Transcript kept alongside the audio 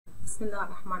بسم الله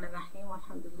الرحمن الرحيم،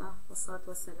 والحمد لله والصلاة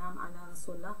والسلام على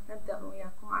رسول الله. نبدأ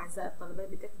وإياكم أعزائي الطلبة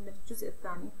بتكملة الجزء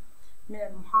الثاني من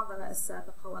المحاضرة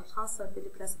السابقة والخاصة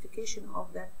بالclassification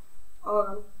of the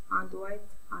oral and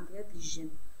white and red lesion.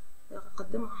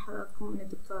 أقدمها حضراتكم من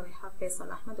الدكتور رحاب فيصل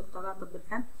أحمد، دكتوراه طب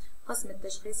الفم، قسم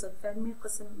التشخيص الفمي،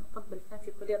 قسم طب الفم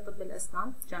في كلية طب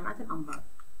الاسنان، جامعة الانبار.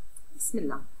 بسم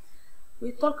الله.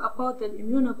 We talk about the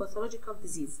immunopathological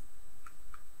disease.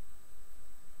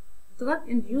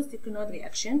 Drug-induced lichenoid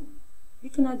reaction.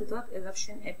 Lichenoid drug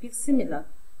eruption appears similar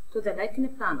to the lichen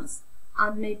planus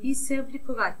and may be served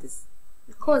pruritus.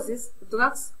 It causes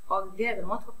drugs or their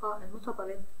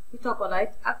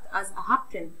metabolite act as a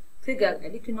haplin trigger a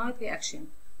lichenoid reaction,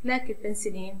 like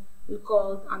penicillin,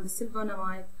 gold, and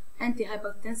silvanamide,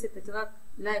 antihypertensive drug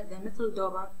like the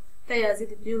methyl-dopa,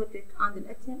 thiazide, diuretic, and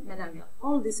anti-malaria.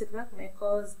 All these drugs may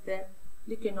cause the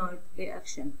lichenoid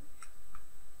reaction.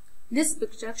 This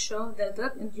picture shows the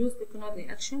drug-induced lichenoid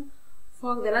reaction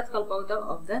for the lateral border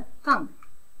of the tongue.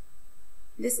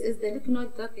 This is the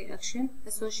lichenoid drug reaction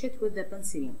associated with the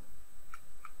penicillin.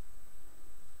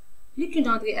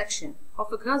 Lichenoid reaction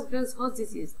of grass-versus-host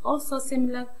disease, also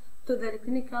similar to the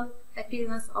clinical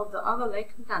appearance of the oral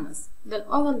lichen planus. The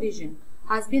oral lesion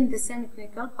has been the same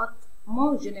clinical but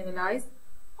more generalized,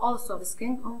 also the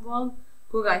skin involved,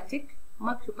 pruritic,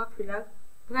 macropapular,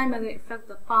 primary affect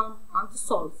the palm and the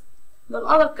soles. The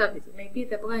oral cavity may be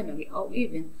the primary or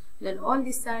even the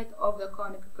only site of the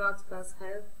chronic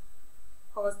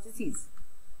grass-versus-host disease.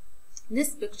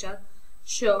 This picture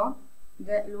shows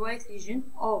the white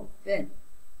lesion of the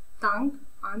tongue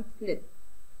and lip.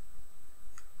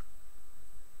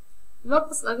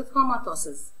 Lupus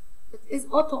erythematosus. It is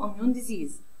autoimmune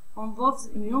disease, involves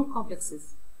immune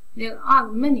complexes. There are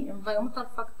many environmental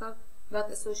factors that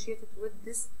are associated with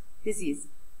this disease,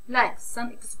 like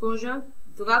sun exposure,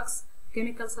 drugs,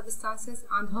 chemical substances,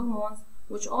 and hormones,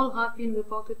 which all have been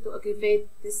reported to aggravate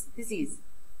this disease.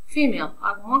 Females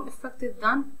are more affected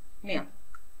than male.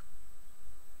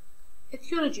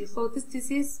 Etiology for this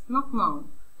disease not known,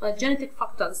 but genetic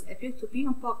factors appear to be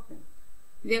important.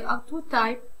 There are two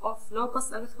types of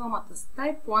lupus erythematosus.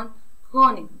 Type 1,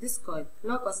 chronic discoid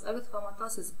lupus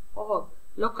erythematosus or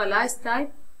localized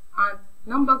type, and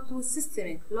number 2,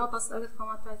 systemic lupus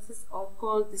erythematosus or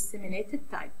called disseminated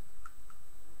type.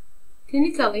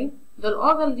 Clinically, the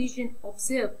oral lesion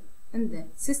observed in the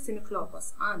systemic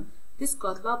lupus and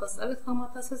discoid lupus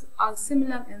erythematosus are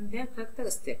similar in their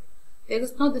characteristics. There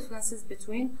is no differences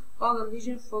between oral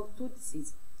lesions for two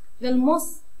diseases. The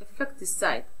most affected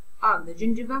sites are the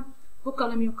gingiva,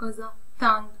 buccal mucosa,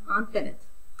 tongue, and palate.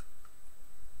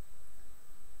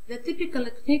 The typical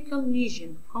clinical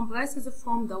lesion comprises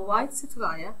from the white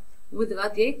striae with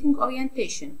radiating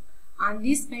orientation, and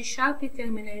this may sharply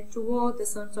terminate toward the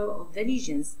center of the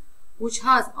lesions, which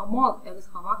has a more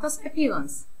erythematous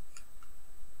appearance.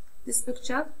 This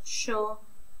picture shows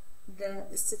the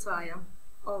striae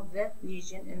of the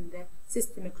lesion in the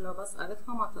systemic lupus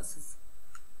erythematosus.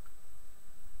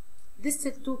 This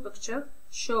two picture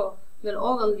show the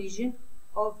oral lesion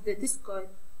of the discoid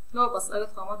lupus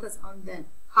erythematosus on the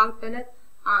hard palate,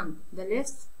 and the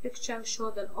left picture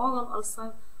show the oral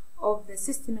ulcer of the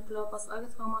systemic lupus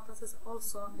erythematosus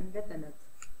also in the palate.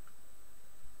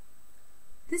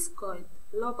 Discoid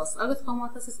lupus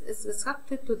erythematosus is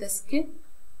restricted to the skin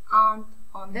and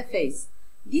on the face.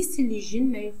 This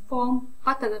lesion may form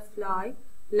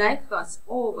butterfly-like rash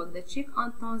over the cheek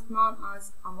and tongue known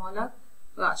as a molar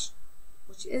rash,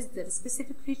 which is the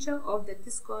specific feature of the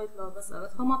discoid lupus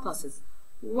erythematosus,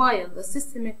 while the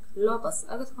systemic lupus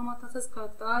erythematosus is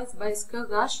characterized by skin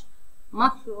rash,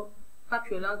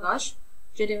 macropapular rash,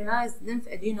 generalized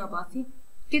lymphadenopathy.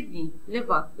 Kidney,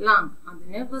 liver, lung, and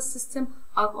the nervous system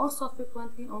are also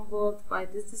frequently involved by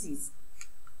this disease.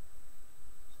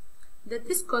 The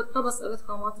discoid lupus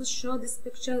erythematosus show this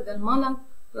picture the molar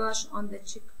rash on the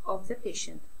cheek of the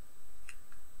patient.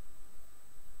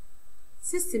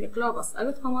 Systemic lupus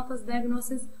erythematosus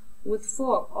diagnosis with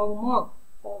 4 or more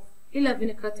of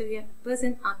 11 criteria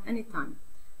present at any time.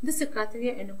 These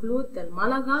criteria include the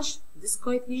molar rash,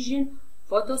 discoid lesion,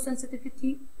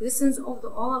 photosensitivity, presence of the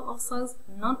oral ulcers,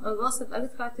 non-erosive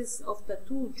arthritis of the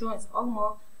 2 joints or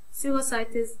more,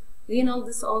 serositis, renal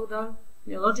disorder,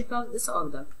 neurological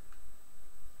disorder.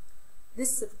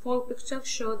 This 4 pictures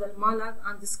show the molar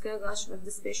and the skin rash of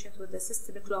this patient with the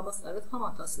systemic lupus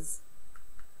erythematosus.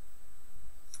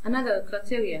 Another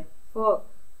criteria for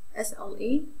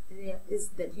SLE is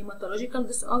the hematological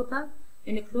disorder,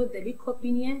 include the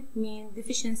leukopenia, mean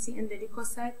deficiency in the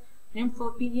leukocyte,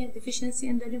 lymphopenia, deficiency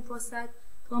in the lymphocyte,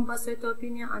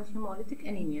 thrombocytopenia, and hemolytic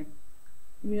anemia.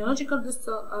 Immunological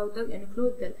disorder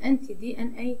include the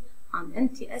anti-DNA and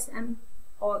anti-SM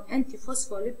or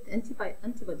antiphospholipid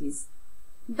antibodies.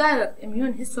 Direct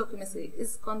immune histochemistry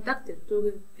is conducted to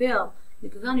reveal the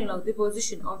granular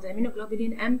deposition of the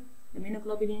immunoglobulin M,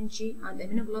 immunoglobulin G, and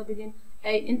immunoglobulin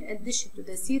A in addition to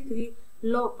the C3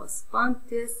 locus. Bond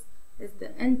test is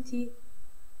the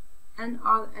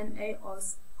anti-nRNA or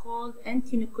called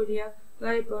antinuclear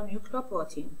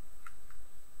ribonucleoprotein.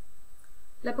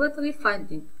 Laboratory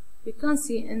finding. We can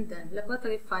see in the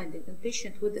laboratory finding in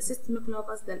patients with the systemic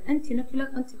lupus that antinuclear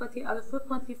antibodies are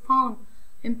frequently found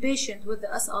in patients with the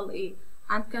SLE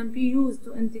and can be used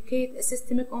to indicate a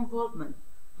systemic involvement,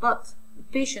 but a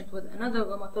patient with another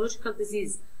rheumatological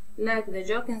disease like the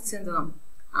Jorgensen syndrome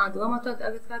and rheumatoid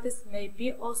arthritis may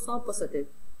be also positive.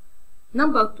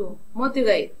 Number 2,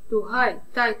 moderate to high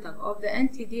titer of the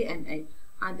anti-DNA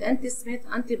and anti-Smith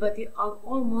antibody are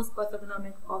almost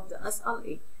pathognomic of the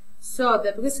SLE. So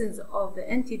the presence of the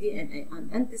anti-DNA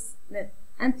and anti-Smith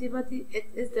antibody, it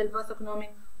is the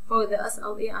pathognomic for the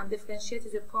SLE and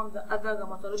differentiated from the other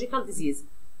rheumatological disease.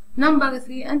 Number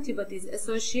 3, antibodies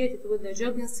associated with the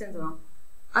Jorgensen syndrome,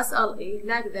 SLE,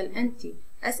 like the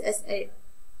anti-SSARO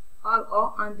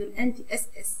and the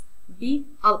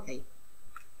anti-SSBLA.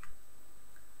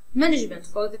 Management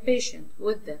for the patient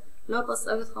with the lupus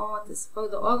erythematosus for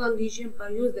the oral lesion by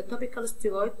use the topical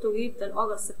steroid to relieve the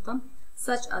oral symptom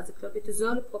such as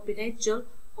clobetazole propionate gel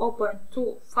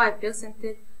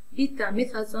 0.25%,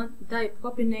 betamethasone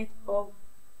dipropionate or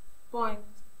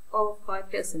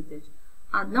 0.05%.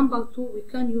 And number 2, we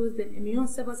can use the immune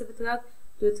suppressive drug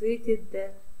to treat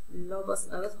the lupus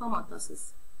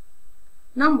erythematosus.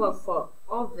 Number 4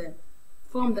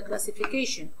 from the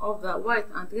classification of the white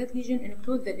and red lesion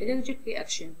include the allergic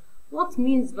reaction. What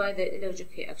means by the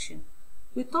allergic reaction?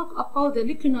 We talk about the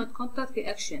lichenoid contact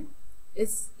reaction.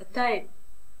 It's a type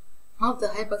of the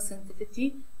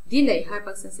hypersensitivity, delay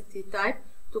hypersensitivity type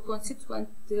to constituent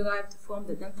derived from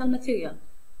the dental material.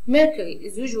 Mercury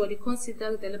is usually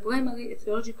considered the primary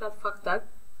etiological factor.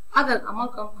 Other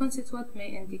amalgam constituents may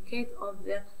indicate of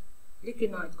the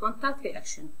lichenoid contact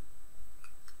reaction.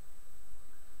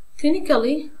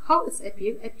 Clinically, how it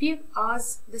appears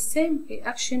as the same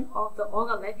reaction of the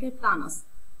oral lichen planus,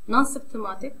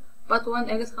 non-symptomatic, but when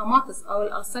erythematosus or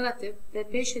ulcerative, the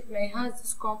patient may have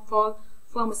discomfort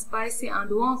from spicy and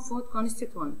warm food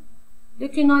constituent.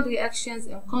 Lichenoid reactions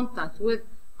in contact with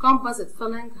composite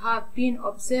filling have been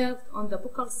observed on the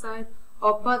buccal side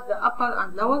of both the upper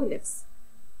and lower lips.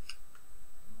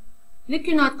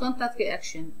 Lichenoid contact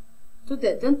reaction to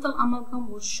the dental amalgam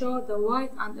will show the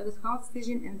white and erythematous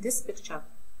lesion in this picture.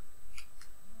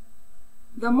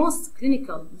 The most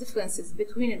clinical differences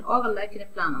between an oral lichen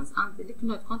planus and the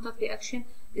lichenoid contact reaction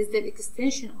is the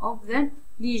extension of the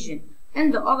lesion.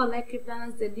 In the oral lichen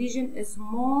planus, the lesion is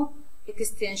more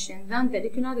extension than the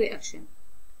lichenoid reaction.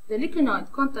 The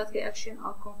lichenoid contact reaction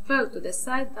are conferred to the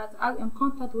sites that are in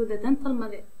contact with the dental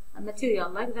material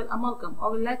like the amalgam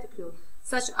or reticule,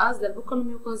 such as the buccal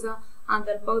mucosa and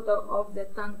the border of the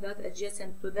tongue that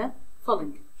adjacent to the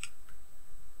filling.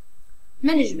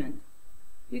 Management.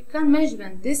 We can manage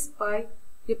this by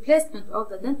replacement of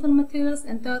the dental materials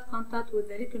in direct contact with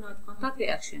the lichenoid contact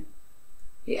reaction.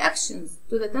 Reactions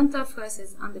to the dental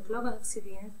fresses and the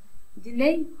chlorhexidine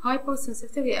delay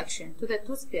hypersensitivity reaction to the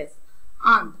toothpaste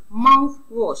and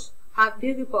mouthwash have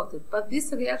been reported, but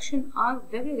these reactions are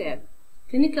very rare.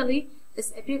 Clinically, it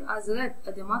appears as red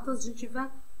edematous gingiva,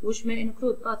 which may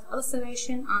include both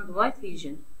ulceration and white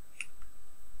lesion.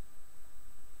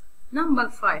 Number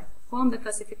 5 from the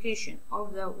classification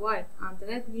of the white and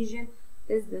red lesion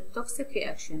is the toxic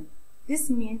reaction. This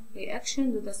means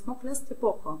reaction to the smokeless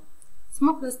tobacco.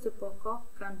 Smokeless tobacco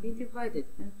can be divided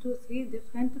into 3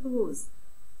 different groups: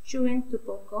 chewing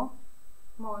tobacco,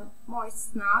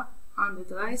 moist snuff, and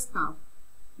dry snuff.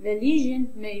 The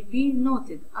lesion may be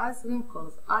noted as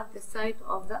wrinkles at the site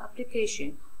of the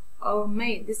application, or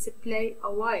may display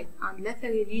a white and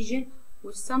leathery lesion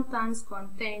which sometimes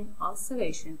contain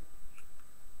ulceration.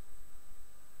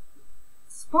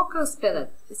 Smoker's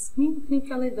palate is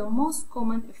clinically the most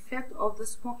common effect of the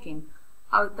smoking,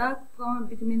 or dark brown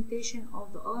pigmentation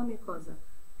of the oral mucosa.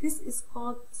 This is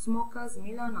called smoker's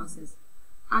melanosis,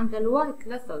 and the white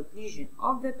leathered lesion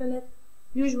of the palate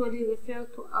usually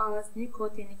referred to as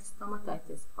nicotinic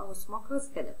stomatitis or smoker's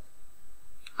palate.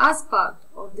 As part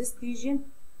of this lesion,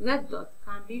 red dot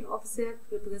can be observed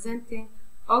representing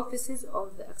orifices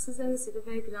of the axillary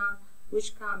salivary gland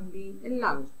which can be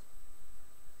enlarged.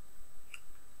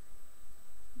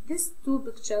 These 2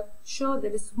 pictures show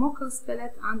the smoker's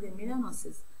palate and the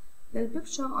melanosis. The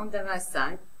picture on the right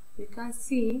side, we can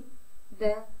see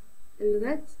the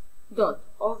red dot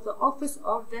of the orifice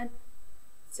of the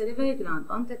salivary gland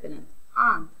on the plant,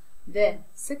 and the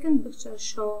second picture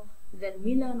shows the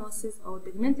melanosis or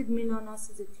pigmented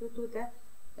melanosis due to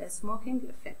the smoking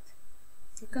effect.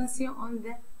 You can see on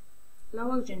the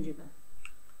lower gingiva.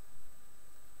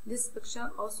 This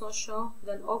picture also shows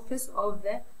the office of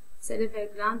the salivary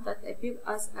gland that appears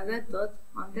as a red dot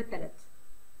on the palate.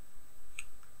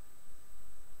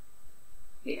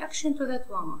 Reaction to the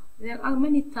trauma. There are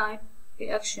many types of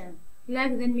reaction,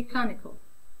 like the mechanical.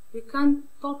 We can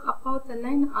talk about the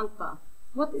line alpha.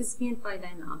 What is meant by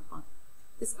line alpha?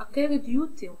 This occurs due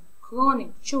to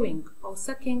chronic chewing or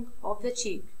sucking of the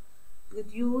cheek.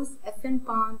 Produce a thin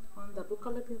band on the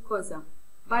buccal mucosa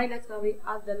bilaterally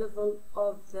at the level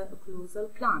of the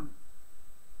occlusal plane.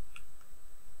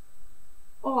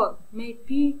 Or may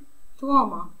be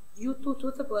trauma due to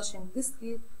toothbrushing. This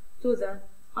leads to the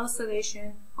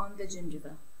ulceration on the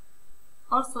gingiva.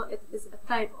 Also, it is a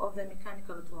type of the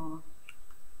mechanical trauma.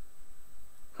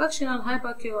 Fractional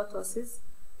hyperkeratosis.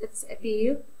 It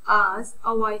appears as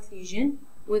a white lesion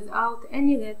without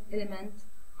any red element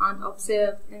and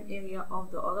observed in area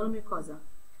of the oral mucosa,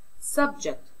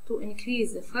 subject to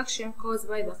increase the fraction caused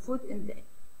by the food intake.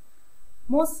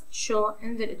 Most show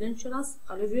in the edentulous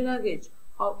alveolar ridge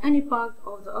or any part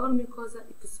of the oral mucosa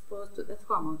exposed to the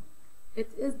trauma. It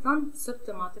is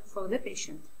non-symptomatic for the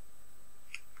patient.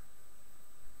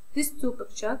 These two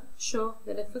pictures show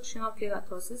the fractional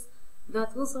keratosis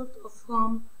that result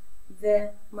from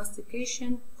the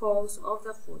mastication force of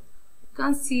the food. You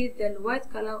can see the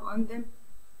white color on the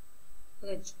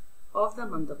ridge of the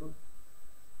mandible.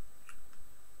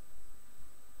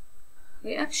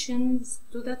 Reactions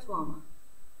to the trauma.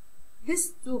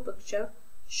 These two pictures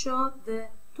show the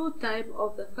two types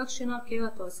of the fractional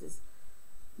keratosis.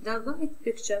 The right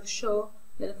picture shows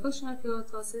the fractional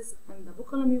keratosis and the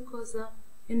buccal mucosa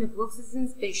in a paroxysm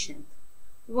patient,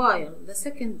 while the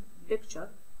second picture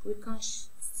we can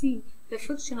see the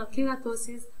fractional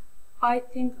keratosis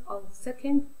biting or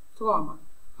sucking trauma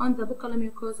on the buccal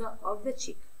mucosa of the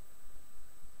cheek.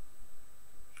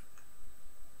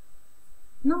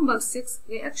 Number 6.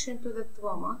 Reaction to the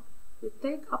trauma. We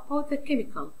take about the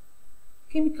chemical.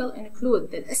 Chemical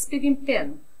include the aspirin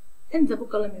pen in the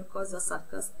buccal mucosa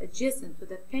sulcus adjacent to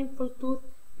the painful tooth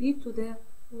lead to the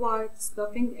white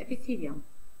sloping epithelium.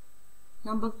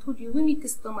 Number 2. Uremic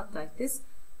stomatitis,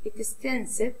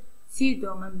 extensive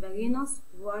pseudomembranous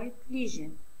white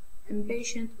lesion in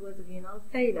patient with renal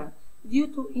failure due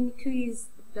to increased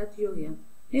blood urea,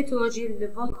 nitrogen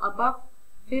level above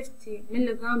 50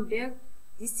 mg per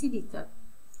deciliter.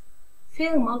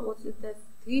 Thermal, which is the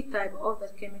three types of the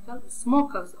chemical,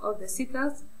 smokers of the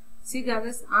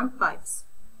cigarettes and pipes.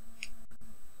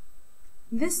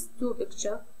 These two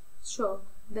pictures show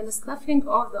the sloughing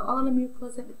of the oral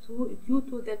mucosa due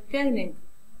to the burning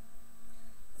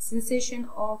sensation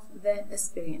of the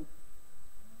aspirin.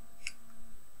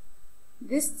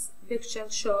 This picture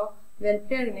shows the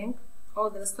burning or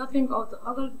the sloughing of the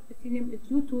oral epithelium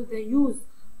due to the use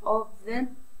of the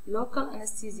local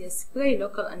anesthesia, spray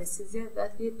local anesthesia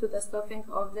that lead to the sloughing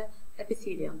of the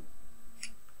epithelium.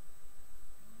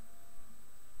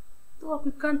 So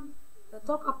we can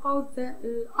talk about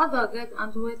the other red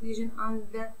and white lesion and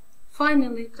the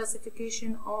finally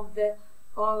classification of the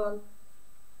oral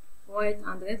white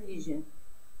and red lesion.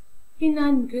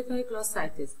 Benign migratory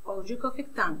glossitis or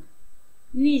geographic tongue.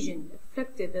 Lesion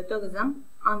affected the dorsum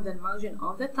and the margin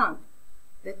of the tongue.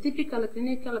 The typical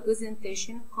clinical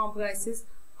presentation comprises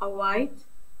a white,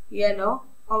 yellow,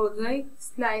 or gray,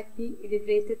 slightly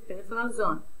elevated peripheral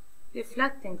zone,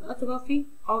 reflecting atrophy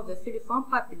of the filiform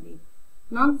papillae.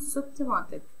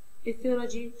 Non-symptomatic.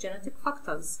 Etiology, genetic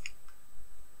factors.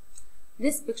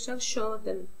 This picture shows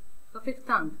the geographic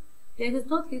tongue. There is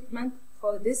no treatment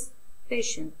for this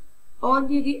patient,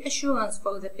 only reassurance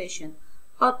for the patient,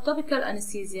 but topical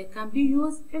anesthesia can be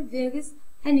used if there is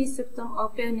any symptom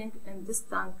of burning in this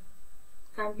tongue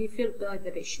can be felt by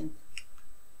the patient.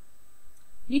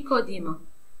 Leukodema.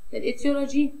 The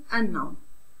etiology unknown.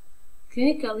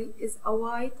 Clinically is a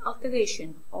white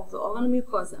alteration of the oral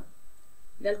mucosa.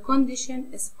 The condition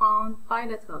is found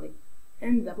bilaterally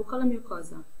in the buccal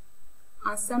mucosa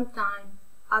and sometimes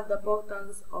at the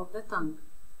borders of the tongue.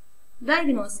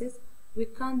 Diagnosis. We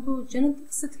can do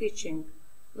genetic stretching,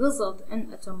 result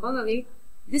in a temporary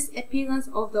disappearance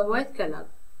of the white color.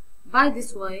 By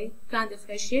this way, can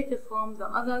differentiate it from the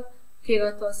other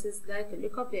keratosis like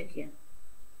leukoplakia.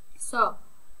 So,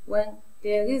 when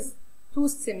there is two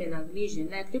similar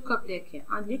lesions like leukoplakia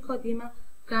and leukodema,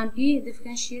 can be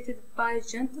differentiated by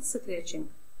gentle stretching.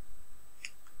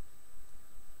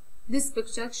 This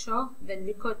picture shows the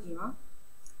leukodema.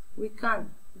 We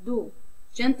can do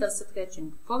gentle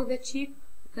stretching for the cheek.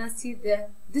 We can see the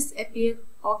disappear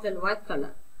of the white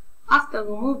color. After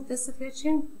remove the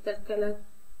stretching, the color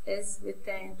is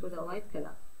retained to the white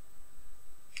color.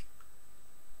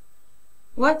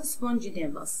 White spongy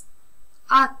nevus.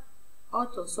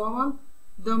 Autosomal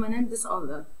dominant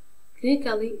disorder.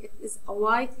 Clinically, it is a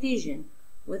white lesion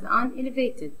with an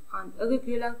elevated and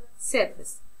irregular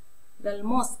surface. The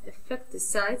most affected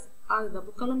sites are the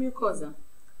buccal mucosa,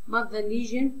 but the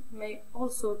lesion may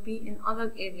also be in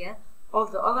other areas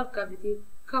of the oral cavity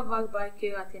covered by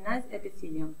keratinized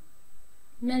epithelium.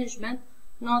 Management,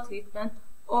 no treatment,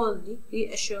 only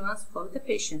reassurance for the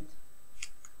patient.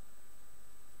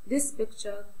 This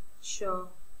picture shows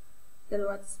the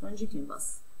white spongy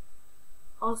nevus.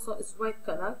 Also, its white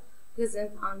color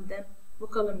present on the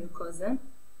buccal mucosa,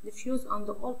 diffuse on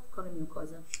the all buccal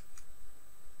mucosa.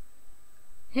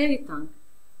 Hairy tongue.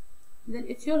 The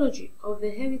etiology of the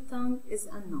hairy tongue is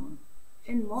unknown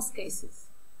in most cases.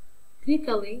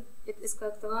 Clinically, it is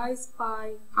characterized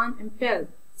by an impaired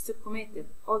desquamative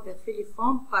of the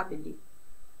filiform papillae.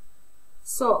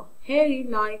 So,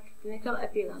 hairy-like clinical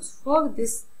appearance. For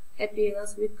this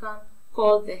appearance, we can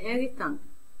call the hairy tongue.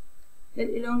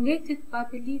 The elongated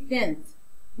papillae length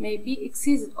may be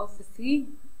exceeded of 3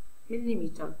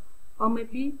 mm or may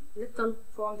be little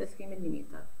from the 3 mm.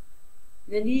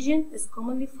 The lesion is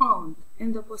commonly found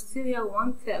in the posterior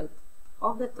 1/3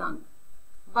 of the tongue,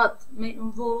 but may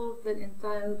involve the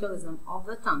entire dorsum of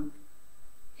the tongue.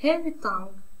 Hairy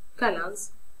tongue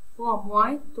colors from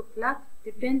white to black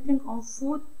depending on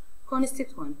food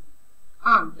constituent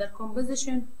and the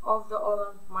composition of the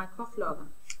oral microflora.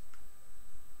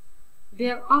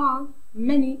 There are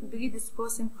many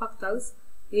predisposing factors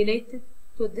related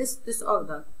to this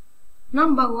disorder.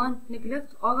 Number 1,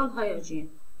 neglect oral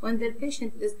hygiene. When the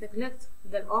patient is neglect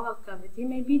the oral cavity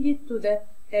may lead to the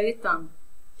hairy tongue.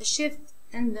 A shift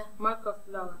in the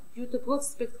microflora due to broad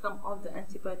spectrum of the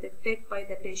antibiotic taken by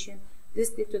the patient,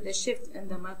 this leads to the shift in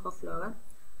the microflora.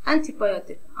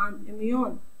 Antibiotic and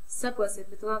immune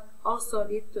suppressive drug also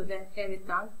lead to the hairy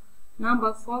tongue.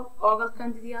 Number 4, oral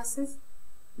candidiasis.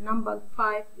 Number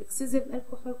 5, excessive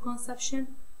alcohol consumption.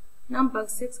 Number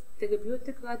 6,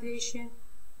 therapeutic radiation.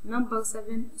 Number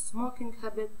 7, smoking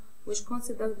habit, which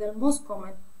considered the most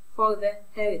common for the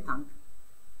hairy tongue.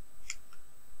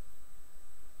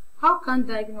 How can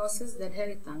diagnosis the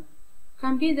hairy tongue?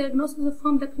 Can be diagnosed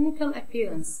from the clinical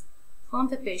appearance from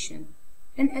the patient,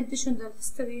 in addition to the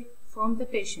history from the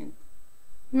patient.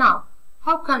 Now,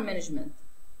 how can management?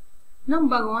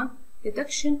 Number 1,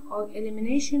 reduction or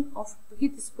elimination of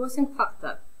predisposing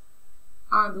factor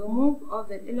and remove of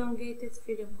the elongated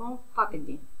filiform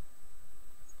papillae.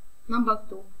 Number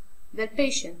 2, the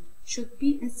patient should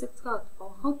be instructed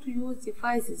on how to use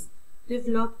devices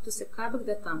developed to scrub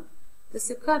the tongue. The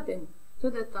scrubbing to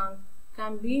the tongue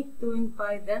can be done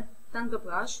by the tongue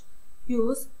brush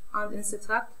use and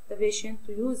instruct the patient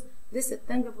to use this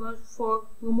tongue brush for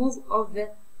remove of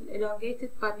the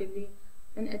elongated papillae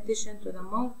in addition to the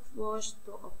mouthwash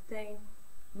to obtain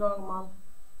normal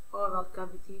oral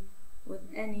cavity with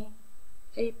any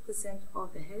 8%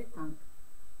 of the hairy tongue.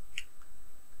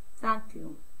 Thank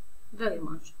you very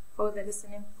much for the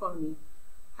listening for me.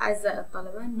 أعزائي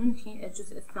الطلبة، ننهي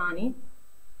الجزء الثاني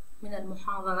من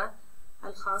المحاضرة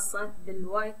الخاصة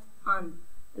بالوايت and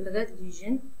الريد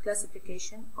lesion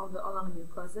classification of the oral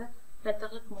mucosa.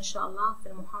 نلتقيكم إن شاء الله في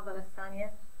المحاضرة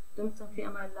الثانية. دمتم في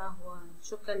أمان الله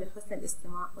وشكرا لحسن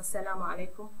الاستماع، والسلام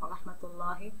عليكم ورحمة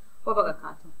الله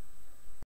وبركاته.